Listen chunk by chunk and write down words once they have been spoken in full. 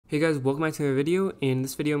Hey guys, welcome back to another video. In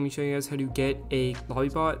this video I'm going to show you guys how to get a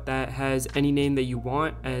lollybot that has any name that you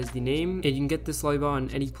want as the name, and you can get this lollybot on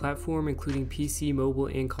any platform including PC, mobile,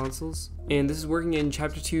 and consoles. And this is working in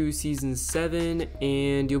Chapter 2 Season 7,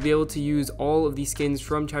 and you'll be able to use all of these skins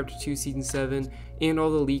from Chapter 2 Season 7 and all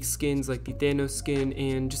the leaked skins like the Thanos skin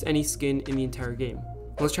and just any skin in the entire game.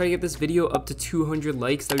 Let's try to get this video up to 200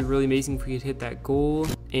 likes. That'd be really amazing if we could hit that goal.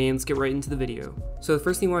 And let's get right into the video. So the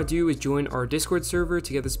first thing you want to do is join our Discord server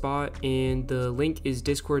to get this bot, and the link is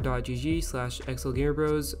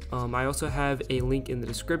discord.gg/xlgamerbros. I also have a link in the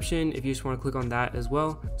description if you just want to click on that as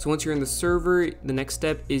well. So once you're in the server, the next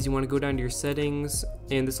step is you want to go down to your settings,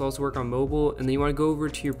 and this will also work on mobile, and then you want to go over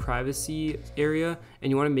to your privacy area, and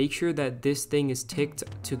you want to make sure that this thing is ticked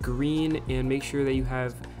to green, and make sure that you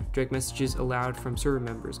have direct messages allowed from server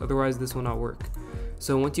members, otherwise this will not work.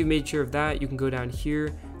 So once you've made sure of that, you can go down here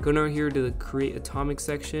to the create atomic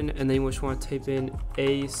section, and then you just want to type in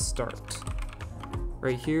a start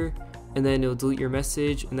right here, and then it'll delete your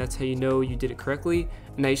message, and that's how you know you did it correctly.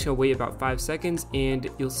 And now you just gotta wait about 5 seconds and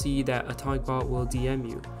you'll see that AtomicBot will DM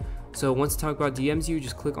you. So once AtomicBot DMs you,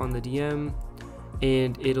 just click on the DM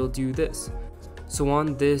and it'll do this. So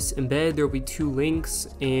on this embed, there will be 2 links,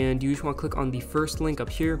 and you just want to click on the first link up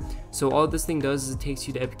here. So all this thing does is it takes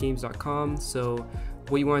you to epicgames.com. So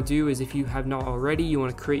what you want to do is, if you have not already, you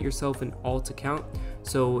want to create yourself an alt account.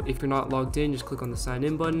 So if you're not logged in, just click on the sign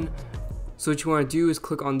in button. So what you want to do is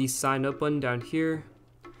click on the sign up button down here,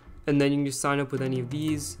 and then you can just sign up with any of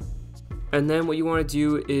these. And then what you want to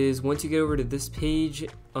do is, once you get over to this page,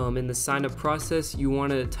 in the sign up process, you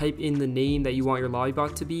want to type in the name that you want your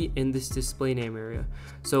lollybot to be in this display name area.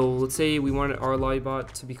 So let's say we wanted our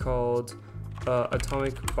lollybot to be called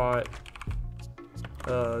AtomicBot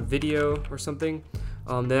video or something.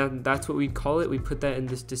 That's what we'd call it. We put that in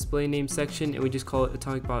this display name section, and we just call it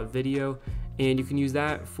AtomicBot video, and you can use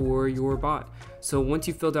that for your bot. So once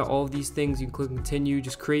you've filled out all of these things, you can click continue,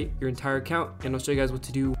 just create your entire account, and I'll show you guys what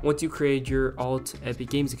to do once you create your alt Epic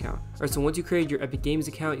Games account. Alright, so once you create your Epic Games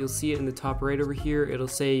account, you'll see it in the top right over here. It'll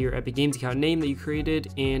say your Epic Games account name that you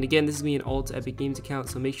created, and again, this is me an alt Epic Games account,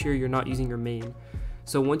 so make sure you're not using your main.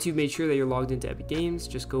 So once you've made sure that you're logged into Epic Games,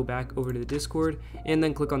 just go back over to the Discord and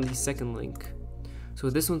then click on the second link. So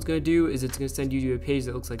what this one's going to do is it's going to send you to a page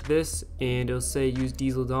that looks like this, and it'll say use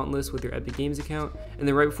Diesel Dauntless with your Epic Games account. And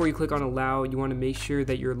then right before you click on allow, you want to make sure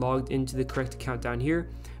that you're logged into the correct account down here.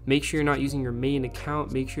 Make sure you're not using your main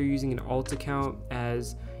account. Make sure you're using an alt account,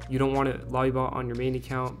 as you don't want a lollybot on your main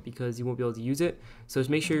account because you won't be able to use it. So just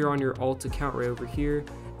make sure you're on your alt account right over here,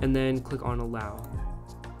 and then click on allow.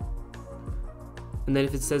 And then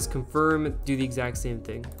if it says confirm, do the exact same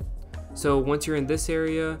thing. So once you're in this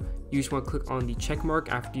area, you just want to click on the check mark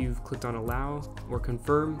after you've clicked on allow or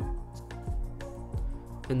confirm,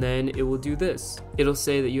 and then it will do this. It'll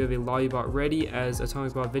say that you have a lollybot ready as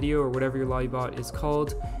AtomicBot video or whatever your lollybot is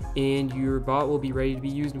called, and your bot will be ready to be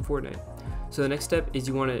used in Fortnite. So the next step is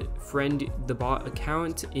you want to friend the bot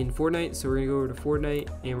account in Fortnite. So we're going to go over to Fortnite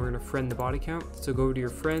and we're going to friend the bot account. So go over to your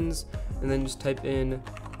friends and then just type in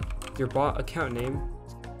your bot account name.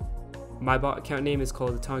 My bot account name is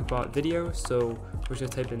called AtomicBot video, so we're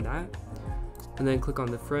just gonna type in that, and then click on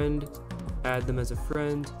the friend, add them as a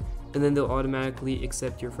friend, and then they'll automatically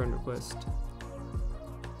accept your friend request.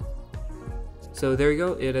 So there you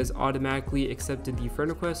go, it has automatically accepted the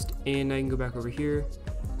friend request, and I can go back over here.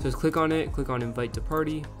 So just click on it, click on invite to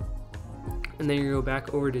party, and then you go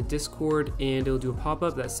back over to Discord, and it'll do a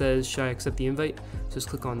pop-up that says should I accept the invite. So just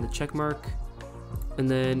click on the check mark, and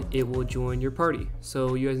then it will join your party.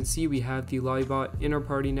 So you guys can see we have the lollybot in our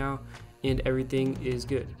party now, and everything is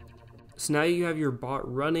good. So now you have your bot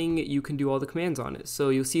running, you can do all the commands on it. So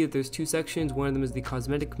you'll see that there's 2 sections. One of them is the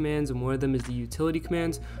cosmetic commands, and one of them is the utility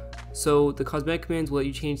commands. So the cosmetic commands will let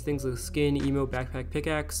you change things like skin, emote, backpack,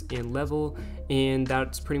 pickaxe, and level, and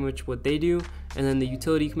that's pretty much what they do. And then the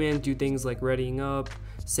utility commands do things like readying up,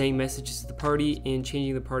 saying messages to the party, and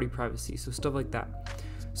changing the party privacy, so stuff like that.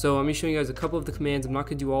 So I'm going to show you guys a couple of the commands. I'm not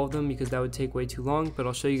going to do all of them because that would take way too long, but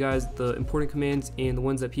I'll show you guys the important commands and the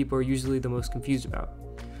ones that people are usually the most confused about.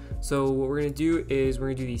 So what we're going to do is we're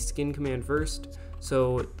going to do the skin command first.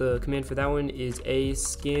 So the command for that one is a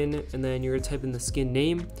skin, and then you're going to type in the skin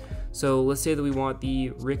name. So let's say that we want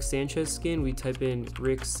the Rick Sanchez skin. We type in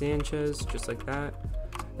Rick Sanchez, just like that,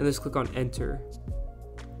 and just click on enter.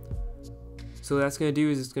 So what that's going to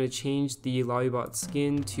do is it's going to change the lollybot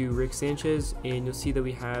skin to Rick Sanchez, and you'll see that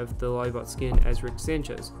we have the lollybot skin as Rick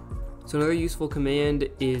Sanchez. So another useful command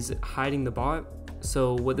is hiding the bot.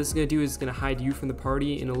 So what this is going to do is it's going to hide you from the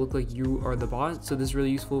party, and it'll look like you are the bot. So this is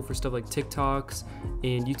really useful for stuff like TikToks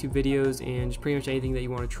and YouTube videos and just pretty much anything that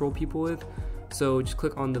you want to troll people with. So just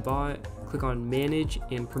click on the bot, click on manage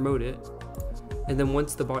and promote it. And then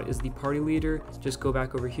once the bot is the party leader, just go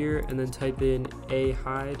back over here and then type in a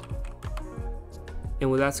hide. And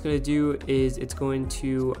what that's going to do is it's going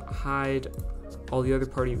to hide all the other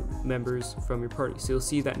party members from your party. So you'll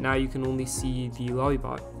see that now you can only see the lobby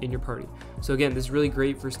bot in your party. So again, this is really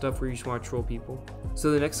great for stuff where you just want to troll people.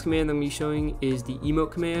 So the next command I'm going to be showing is the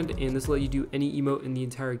emote command, and this will let you do any emote in the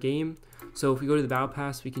entire game. So if we go to the battle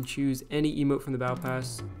pass, we can choose any emote from the battle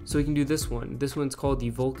pass. So we can do this one. This one's called the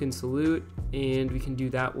Vulcan salute, and we can do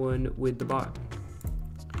that one with the bot.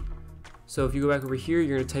 So if you go back over here,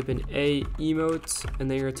 you're going to type in a emote, and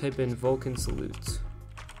then you're going to type in Vulcan salute.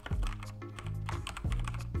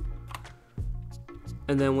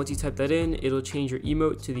 And then once you type that in, it'll change your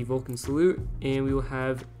emote to the Vulcan salute, and we will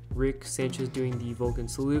have Rick Sanchez doing the Vulcan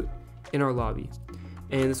salute in our lobby.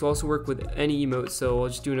 And this will also work with any emote, so I'll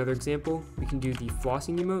just do another example. We can do the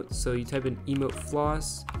flossing emote. So you type in emote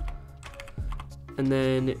floss, and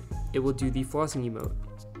then it will do the flossing emote.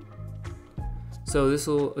 So this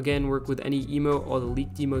will again work with any emote, all the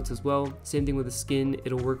leaked emotes as well. Same thing with the skin,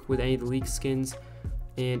 it'll work with any of the leaked skins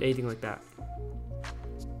and anything like that.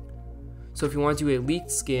 So if you want to do a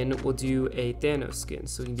leaked skin, we'll do a Thanos skin.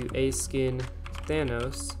 So we can do a skin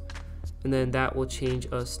Thanos, and then that will change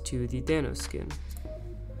us to the Thanos skin.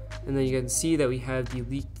 And then you can see that we have the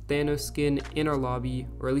leaked Thanos skin in our lobby,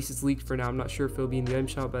 or at least it's leaked for now. I'm not sure if it'll be in the item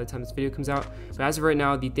shop by the time this video comes out. But as of right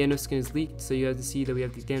now, the Thanos skin is leaked, so you have to see that we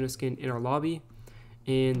have the Thanos skin in our lobby,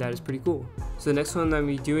 and that is pretty cool. So the next one that I'm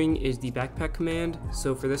going to be doing is the backpack command.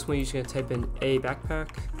 So for this one, you're just going to type in a backpack.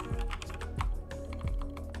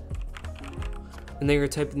 And then you're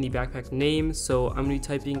going to type in the backpack name. So I'm going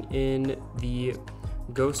to be typing in the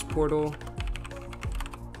Ghost Portal.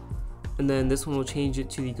 And then this one will change it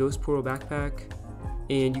to the Ghost Portal backpack.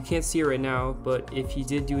 And you can't see it right now, but if he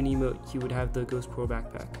did do an emote, he would have the Ghost Portal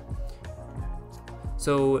backpack.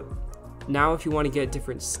 So now if you want to get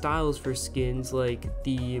different styles for skins, like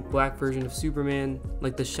the black version of Superman,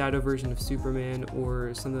 like the shadow version of Superman,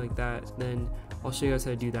 or something like that, then I'll show you guys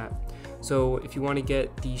how to do that. So if you want to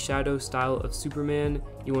get the shadow style of Superman,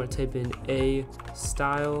 you want to type in a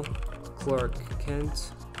style Clark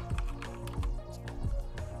Kent.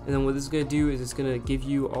 And then what this is going to do is it's going to give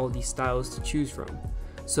you all the styles to choose from.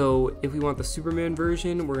 So if we want the Superman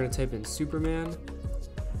version, we're going to type in Superman.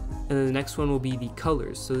 And then the next one will be the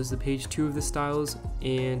colors. So this is the page 2 of the styles,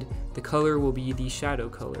 and the color will be the shadow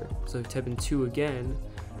color. So if you type in 2 again,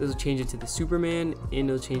 this will change it to the Superman, and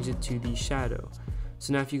it'll change it to the shadow.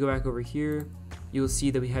 So now if you go back over here, you'll see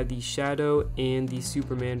that we have the shadow and the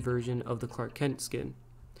Superman version of the Clark Kent skin.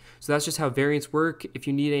 So that's just how variants work. If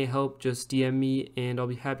you need any help, just DM me, and I'll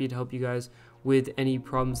be happy to help you guys with any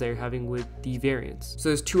problems that you're having with the variants. So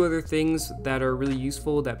there's 2 other things that are really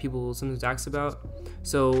useful that people will sometimes ask about.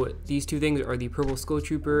 So these 2 things are the purple skull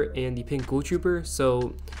trooper and the pink ghoul trooper.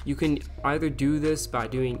 So you can either do this by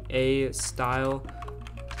doing a style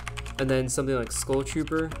and then something like skull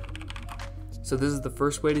trooper. So this is the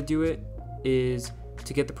first way to do it, is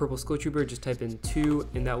to get the purple skull trooper, just type in 2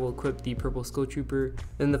 and that will equip the purple skull trooper.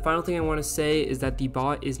 And the final thing I want to say is that the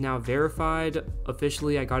bot is now verified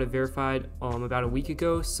officially. I got it verified about a week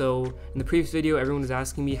ago. So in the previous video, everyone was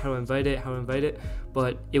asking me how to invite it,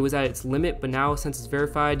 but it was at its limit. But now since it's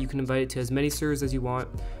verified, you can invite it to as many servers as you want.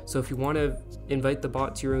 So if you want to invite the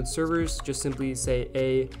bot to your own servers, just simply say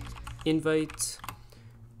a invite,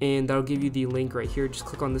 and that'll give you the link right here. Just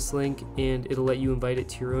click on this link and it'll let you invite it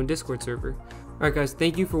to your own Discord server. Alright guys,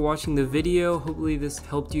 thank you for watching the video. Hopefully this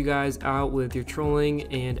helped you guys out with your trolling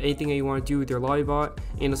and anything that you want to do with your lobby bot,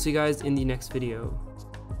 and I'll see you guys in the next video.